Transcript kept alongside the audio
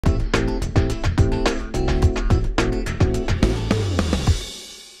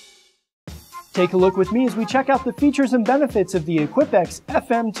Take a look with me as we check out the features and benefits of the Equipex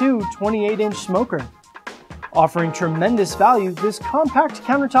FM-2 28-inch smoker. Offering tremendous value, this compact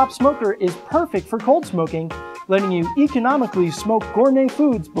countertop smoker is perfect for cold smoking, letting you economically smoke gourmet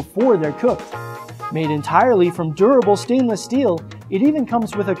foods before they're cooked. Made entirely from durable stainless steel, it even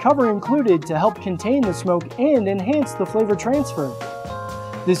comes with a cover included to help contain the smoke and enhance the flavor transfer.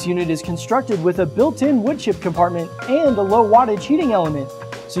 This unit is constructed with a built-in wood chip compartment and a low wattage heating element,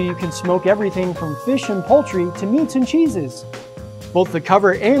 so you can smoke everything from fish and poultry to meats and cheeses. Both the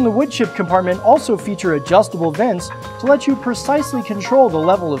cover and the wood chip compartment also feature adjustable vents to let you precisely control the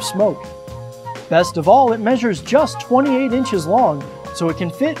level of smoke. Best of all, it measures just 28 inches long, so it can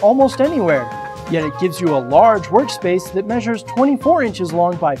fit almost anywhere, yet it gives you a large workspace that measures 24 inches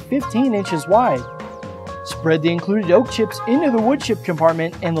long by 15 inches wide. Spread the included oak chips into the wood chip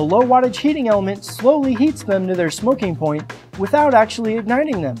compartment, and the low wattage heating element slowly heats them to their smoking point without actually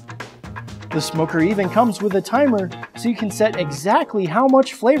igniting them. The smoker even comes with a timer, so you can set exactly how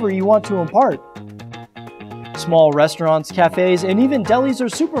much flavor you want to impart. Small restaurants, cafes, and even delis or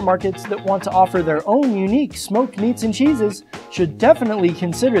supermarkets that want to offer their own unique smoked meats and cheeses should definitely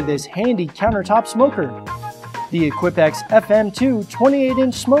consider this handy countertop smoker. The Equipex FM-2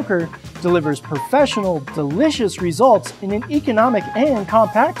 28-inch smoker delivers professional, delicious results in an economic and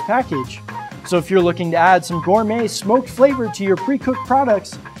compact package. So if you're looking to add some gourmet smoked flavor to your pre-cooked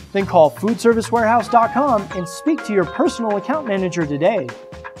products, then call foodservicewarehouse.com and speak to your personal account manager today.